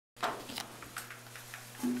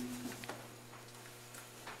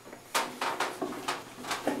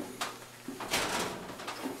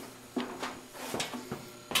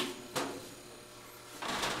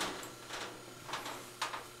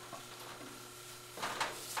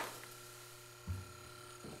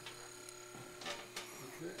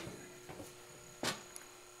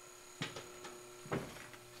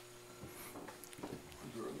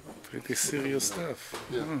Pretty serious stuff.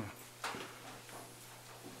 Yeah. Oh.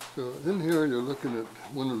 So in here you're looking at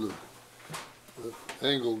one of the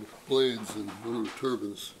angled blades in one of the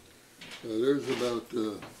turbines. There's about,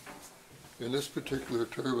 in this particular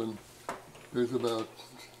turbine, there's about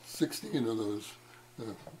 16 of those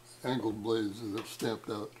angled blades that are stamped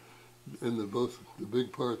out in both the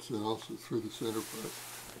big parts and also through the center part.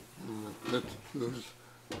 And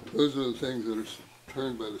those are the things that are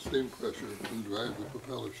turned by the steam pressure and drive the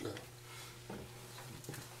propeller shaft.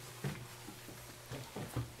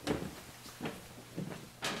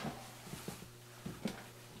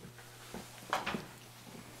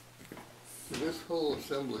 This whole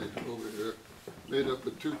assembly over here, made up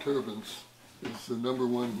of two turbines, is the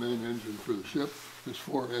 #1 main engine for the ship. There's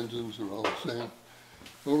 4 engines, they're all the same.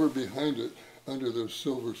 Over behind it, under those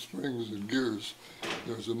silver springs and gears,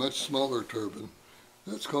 there's a much smaller turbine.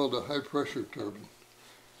 That's called a high-pressure turbine.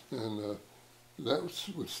 And that's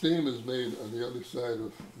what steam is made on the other side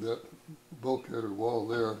of that bulkhead or wall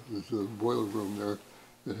there. There's a boiler room there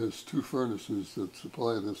that has 2 furnaces that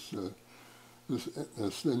supply this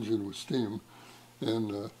engine with steam.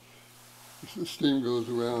 And the steam goes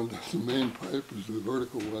around. The main pipe is the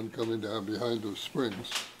vertical one coming down behind those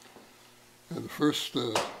springs. And the first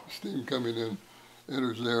steam coming in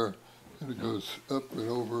enters there, and it goes up and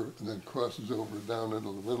over and then crosses over down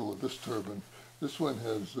into the middle of this turbine. This one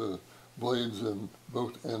has blades in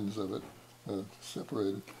both ends of it,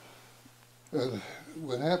 separated. And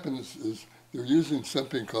what happens is they're using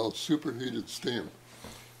something called superheated steam.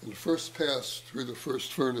 And the first pass through the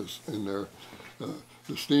first furnace in there,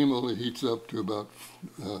 the steam only heats up to about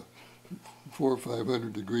 400 or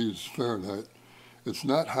 500 degrees Fahrenheit. It's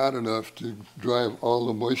not hot enough to drive all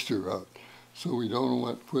the moisture out. So we don't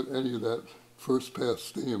want to put any of that first pass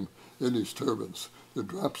steam in these turbines. The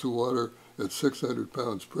drops of water at 600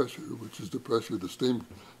 pounds pressure, which is the pressure the steam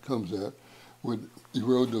comes at, would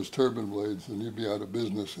erode those turbine blades and you'd be out of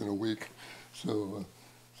business in a week. So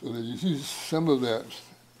they use some of that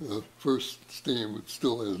first steam, which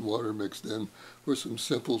still has water mixed in, for some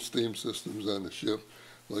simple steam systems on the ship,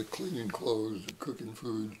 like cleaning clothes and cooking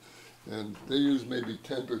food. And they use maybe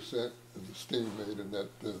 10% of the steam made in that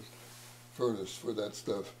furnace for that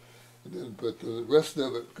stuff. But the rest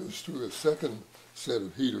of it goes through a second set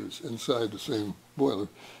of heaters inside the same boiler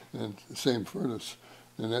and the same furnace.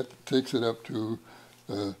 And that takes it up to,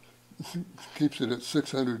 keeps it at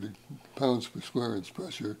 600 pounds per square inch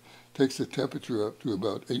pressure, takes the temperature up to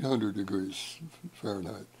about 800 degrees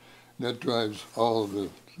Fahrenheit. And that drives all of the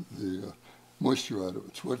moisture out of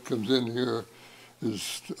it. So what comes in here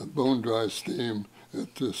is bone dry steam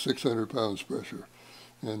at 600 pounds pressure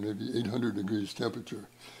and maybe 800 degrees temperature.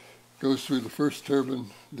 Goes through the first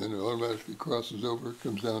turbine, then it automatically crosses over,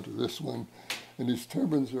 comes down to this one. And these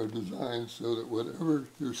turbines are designed so that whatever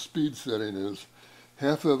your speed setting is,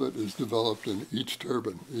 half of it is developed in each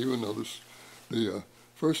turbine, even though the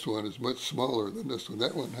first one is much smaller than this one.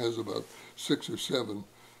 That one has about 6 or 7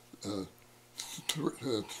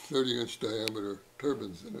 30-inch diameter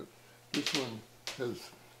turbines in it. This one has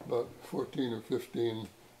about 14 or 15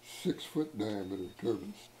 6-foot diameter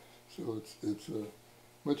turbines. So it's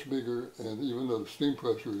much bigger, and even though the steam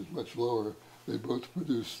pressure is much lower, they both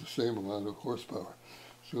produce the same amount of horsepower.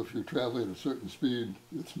 So if you're traveling at a certain speed,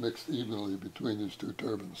 it's mixed evenly between these 2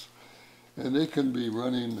 turbines. And they can be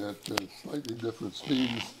running at slightly different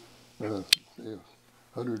speeds, say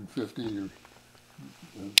 150 or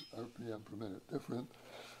RPM per minute different.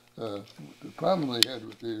 The problem they had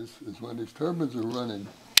with these is when these turbines are running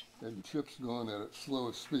and the ship's going at its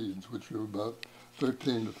slowest speeds, which are about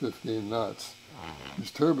 13 to 15 knots,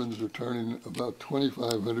 these turbines are turning about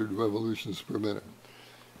 2,500 revolutions per minute.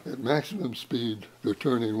 At maximum speed, they're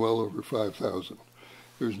turning well over 5,000.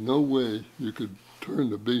 There's no way you could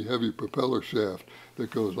turn the big heavy propeller shaft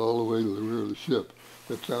that goes all the way to the rear of the ship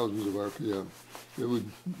at thousands of RPM. It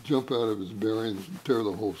would jump out of its bearings and tear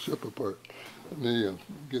the whole ship apart. Let me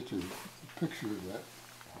get you a picture of that.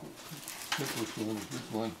 Simplest one is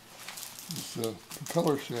this one. This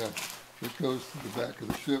propeller shaft that goes to the back of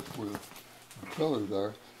the ship where the propellers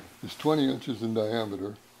are is 20 inches in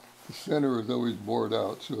diameter. The center is always bored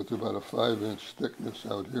out, so it's about a 5-inch thickness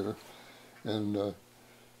out here. And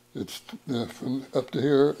it's from up to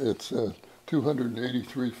here, it's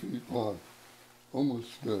 283 feet long,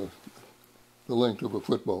 almost the length of a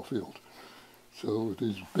football field. So with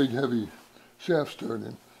these big, heavy shafts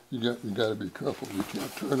turning, you got to be careful. You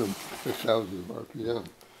can't turn them at thousands of RPM,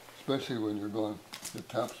 especially when you're going at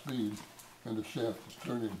top speed and the shaft is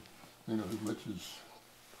turning, as much as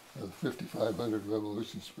 5,500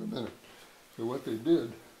 revolutions per minute. So what they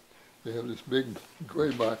did they have this big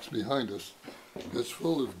gray box behind us that's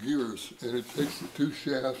full of gears, and it takes the two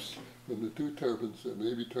shafts from the two turbines that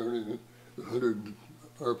may be turning at 100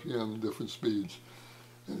 RPM different speeds,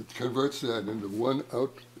 and it converts that into one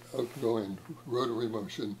outgoing rotary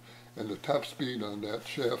motion, and the top speed on that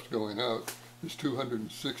shaft going out is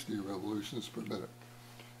 260 revolutions per minute.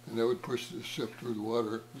 And that would push the ship through the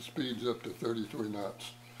water, the speeds up to 33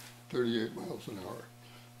 knots, 38 miles an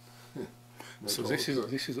hour. So this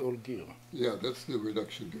is all gear? Yeah, that's the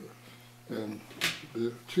reduction gear. And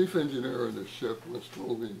the chief engineer on this ship once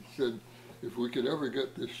told me, he said, if we could ever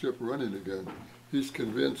get this ship running again, he's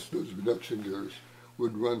convinced those reduction gears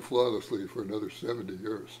would run flawlessly for another 70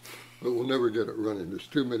 years. But we'll never get it running. There's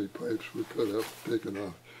too many pipes we cut up, taken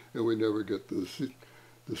off, and we never get the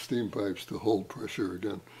steam pipes to hold pressure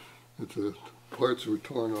again. Parts were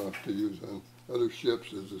torn off to use on other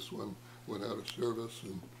ships as this one went out of service,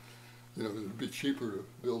 and it would be cheaper to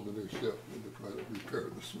build a new ship than to try to repair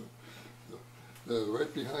this one. So,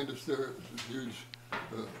 right behind us there is a huge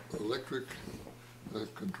electric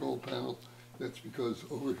control panel. That's because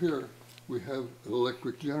over here we have an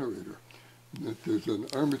electric generator. There's an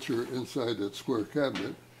armature inside that square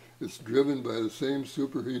cabinet. It's driven by the same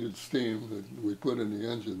superheated steam that we put in the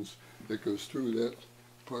engines that goes through that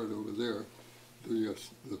part over there. The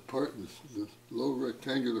low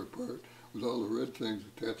rectangular part with all the red things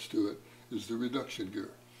attached to it is the reduction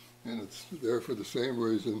gear. And it's there for the same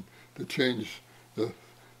reason, to change the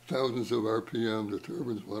thousands of RPM the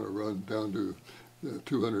turbines want to run down to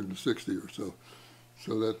 260 or so.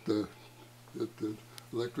 So that the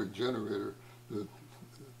electric generator, the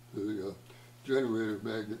generator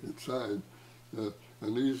magnet inside, and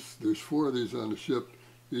there's 4 of these on the ship.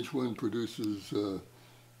 Each one produces,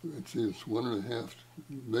 it's 1.5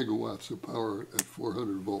 megawatts of power at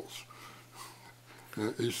 400 volts.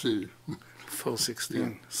 AC.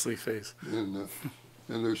 416, three-phase.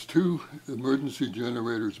 And there's 2 emergency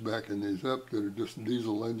generators backing these up that are just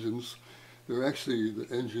diesel engines. They're actually the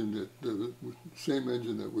same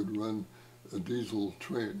engine that would run a diesel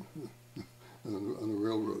train on a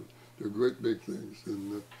railroad. They're great big things.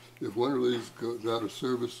 And if one of these goes out of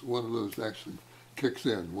service, one of those actually kicks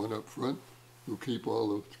in. One up front will keep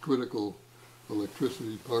all the critical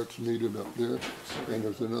electricity parts needed up there. And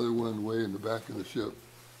there's another one way in the back of the ship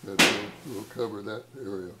that will cover that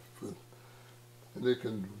area. And they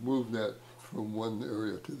can move that from one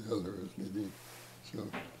area to the other as they need. So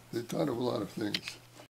they thought of a lot of things.